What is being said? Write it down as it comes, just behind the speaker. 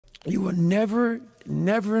You will never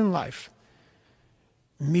in life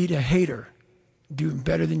meet a hater doing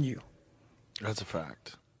better than you. That's a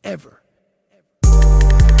fact. Ever.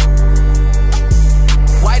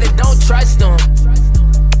 Why they don't trust them?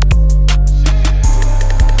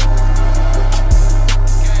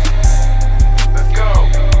 Let's go.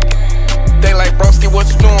 They like, broski, what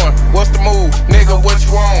you doing? What's the move? Nigga, what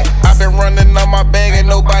you on? I been running on my bag and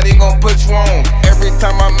nobody gon' put you on. Every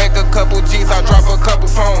time I make a couple G's, I drop a couple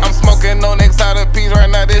songs. I'm smoking on exotic peas right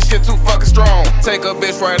now, this shit too fucking strong. Take a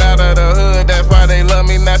bitch right out of the hood, that's why they love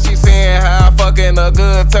me. Now she seeing how I fucking her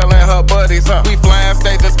good, telling her buddies, huh? We flying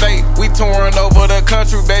state to state, we touring over the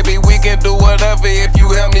country, baby. We can do whatever if you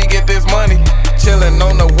help me get this money. Chillin'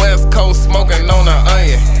 on the west coast, smoking on the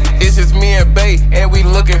onion. It's just me and Bay, and we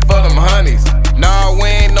looking for them honeys. Nah, we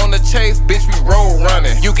ain't on the chase, bitch, we roll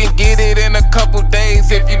running. You can get it in a couple days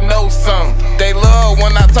if you know something. They love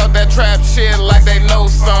when I talk that trap shit like they know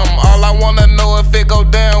something. All I wanna know if it go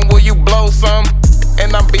down, will you blow some?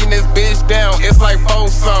 And I'm beating this bitch down, it's like 4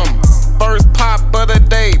 something. First pop of the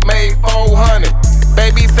day, made 400.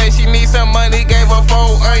 Baby say she need some money, gave her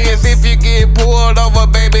 4 onions. If you get pulled over,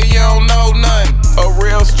 baby, you don't know nothing. A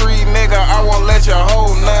real street nigga, I won't let you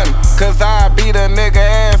hold nothing. Cause I beat a nigga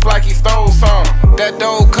ass like he stole some. That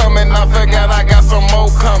dough coming, I forgot I got some more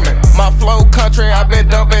coming. My flow country, I been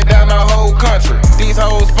dumping down the whole country. These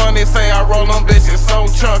hoes funny, say I roll them bitches so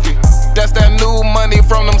chunky. That's that new money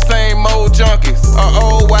from them same old junkies. A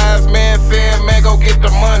old wise man said, man, go get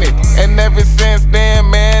the money. And ever since then,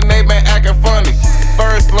 man, they been acting funny.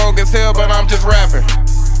 First long as hell, but I'm just rapping.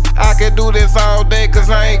 I could do this all day, cause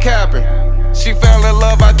I ain't capping. She fell in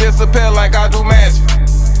love, I disappear like I do magic.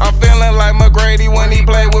 I'm feeling like McGrady when he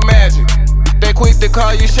play with magic. They quick to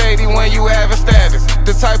call you shady when you having status.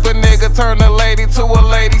 The type of nigga turn a lady to a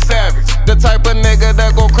lady savage. The type of nigga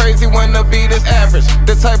that go crazy when the beat is average.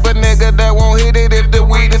 The type of nigga that won't hit it if the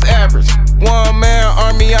weed is average. One man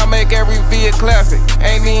army, I make every V a classic.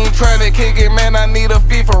 Ain't even try to kick it, man, I need a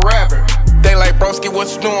FIFA rapper. They like, broski, what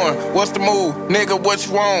you doing? What's the move? Nigga, what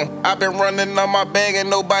you on? I been running on my bag and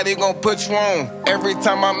nobody gon' put you on. Every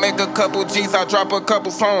time I make a couple G's, I drop a couple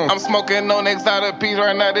songs. I'm smoking on exotic peas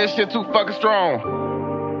right now, this shit too fucking strong.